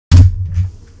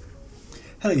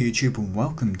Hello YouTube and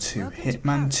welcome to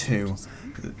Hitman 2,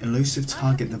 Elusive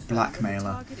Target the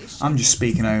Blackmailer. I'm just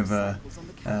speaking over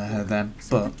her there,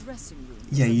 but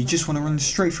yeah, you just want to run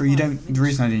straight through. The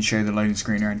reason I didn't show the loading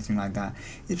screen or anything like that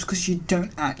is because you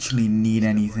don't actually need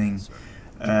anything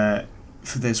for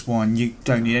this one. You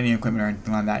don't need any equipment or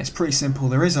anything like that. It's pretty simple.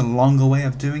 There is a longer way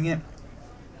of doing it,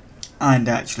 and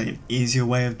actually an easier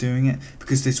way of doing it,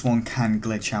 because this one can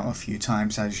glitch out a few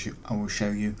times, as I will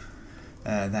show you.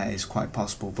 That is quite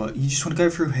possible, but you just want to go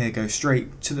through here, go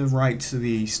straight to the right to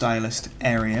the stylist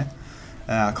area.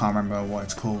 I can't remember what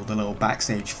it's called, the little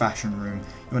backstage fashion room.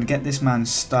 You want to get this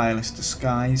man's stylist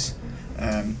disguise.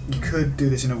 You could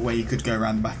do this in a way, you could go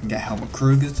around the back and get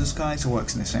Calgreghard's disguise. It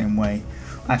works in the same way.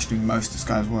 Actually, most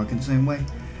disguises work in the same way,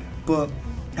 but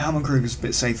Calgreghard's a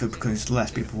bit safer because less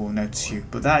people will notice you.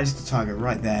 But that is the target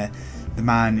right there, the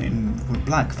man with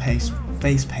black face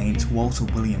paint, Walter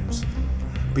Williams.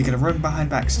 We're going to run behind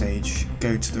backstage,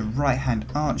 go to the right hand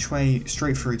archway,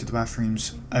 straight through to the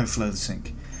bathrooms, overflow the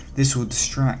sink. This will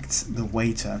distract the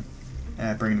waiter,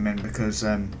 bring him in, because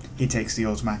he takes the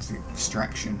automatic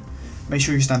distraction. Make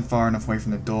sure you stand far enough away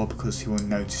from the door because he will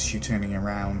notice you turning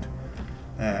around.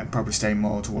 Probably stay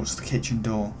more towards the kitchen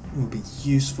door will be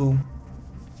useful.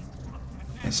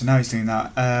 Yeah, so now he's doing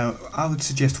that. I would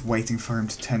suggest waiting for him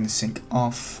to turn the sink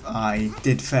off. I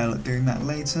did fail at doing that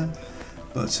later.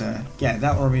 But yeah,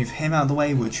 that will remove him out of the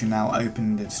way, which will now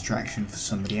open the distraction for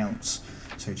somebody else.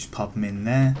 So just pop him in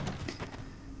there,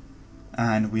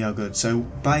 and we are good. So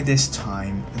by this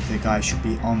time, the guy should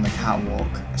be on the catwalk.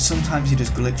 Sometimes he does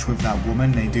glitch with that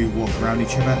woman. They do walk around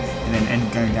each other and then end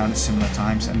up going down at similar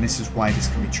times, and this is why this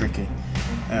can be tricky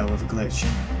with a glitch,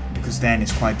 because then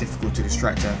it's quite difficult to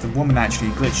distract her. The woman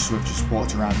actually glitches with just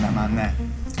walked around that man there.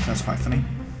 That's quite funny.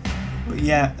 But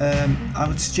yeah, I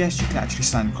would suggest you could actually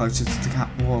stand closer to the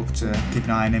catwalk to keep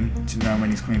an eye on him, to know when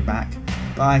he's coming back.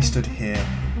 But I stood here,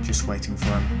 just waiting for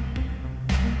him.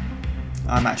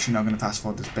 I'm actually not going to fast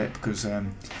forward this bit, because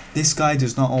this guy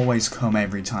does not always come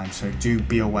every time, so do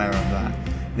be aware of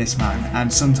that, this man.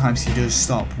 And sometimes he does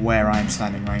stop where I'm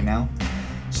standing right now.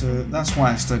 So that's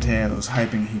why I stood here. I was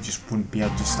hoping he just wouldn't be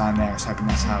able to stand there. I was hoping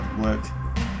that's how it would work.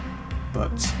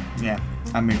 But yeah,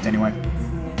 I moved anyway.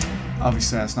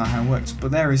 Obviously that's not how it works, but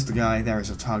there is the guy, there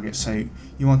is a target, so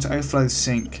you want to overflow the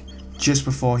sink just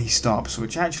before he stops,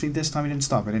 which actually this time he didn't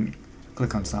stop. I didn't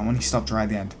click onto that one, he stopped right at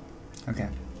the end. Okay,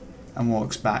 and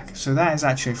walks back. So that is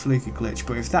actually a fluky glitch,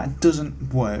 but if that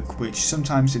doesn't work, which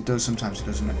sometimes it does, sometimes it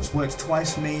doesn't, it's worked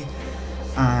twice for me,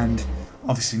 and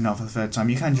obviously not for the third time,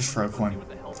 you can just throw a coin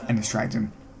and distract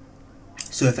him.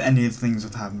 So if any of the things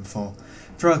have happened before,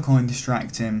 throw a coin,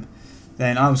 distract him.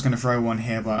 Then I was going to throw one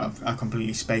here, but I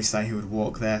completely spaced that he would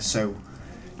walk there, so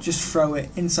just throw it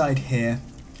inside here,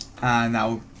 and that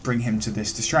will bring him to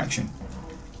this distraction,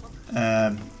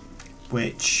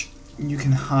 which you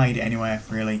can hide anywhere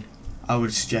really. I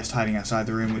would suggest hiding outside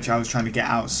the room, which I was trying to get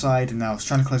outside, and I was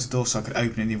trying to close the door so I could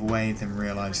open it the other way, then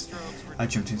realised I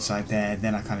jumped inside there,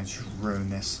 then I kind of just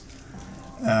ruined this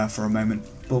for a moment.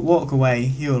 But walk away,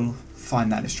 he'll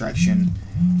find that distraction.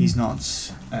 He's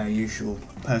not a usual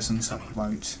person, so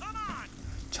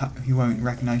he won't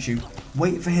recognise you.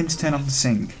 Wait for him to turn off the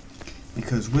sink,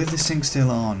 because with the sink still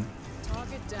on,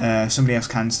 somebody else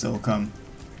can still come,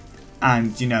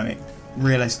 and you know it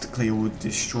realistically would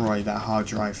destroy that hard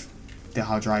drive, the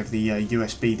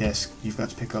USB disk you've got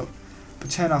to pick up. But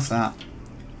turn off that,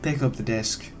 pick up the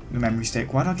disk, the memory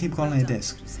stick. Why do I keep calling it a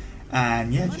disk?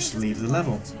 And yeah, just leave the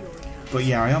level. But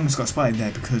yeah, I almost got spotted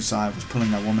there because I was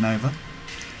pulling that woman over.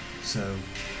 So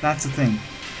that's the thing.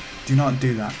 Do not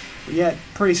do that. But yeah,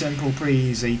 pretty simple, pretty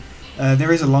easy.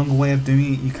 There is a longer way of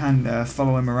doing it. You can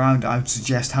follow him around. I would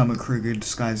suggest Calgreghard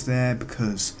disguise there,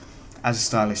 because as a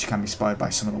stylist you can be spotted by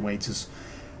some of the waiters.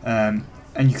 And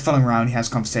you can follow him around. He has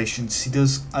conversations. He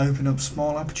does open up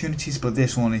small opportunities, but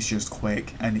this one is just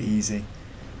quick and easy.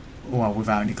 Well,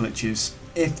 without any glitches.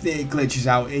 If it glitches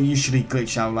out, it usually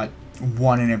glitches out like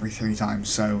 1 in every 3 times,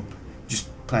 so just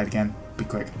play it again, be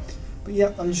quick. But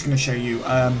yeah, I'm just going to show you.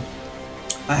 I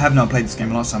have not played this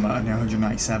game a lot, so I'm at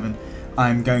 197.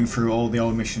 I'm going through all the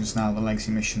old missions now, the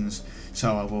legacy missions,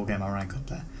 so I will get my rank up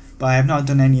there. But I have not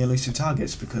done any elusive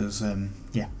targets because,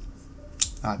 yeah,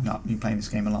 I've not been playing this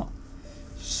game a lot.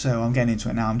 So I'm getting into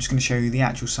it now. I'm just going to show you the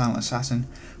actual Silent Assassin.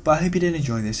 But I hope you did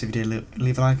enjoy this. If you did,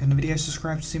 leave a like on the video,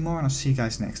 subscribe to see more, and I'll see you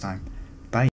guys next time.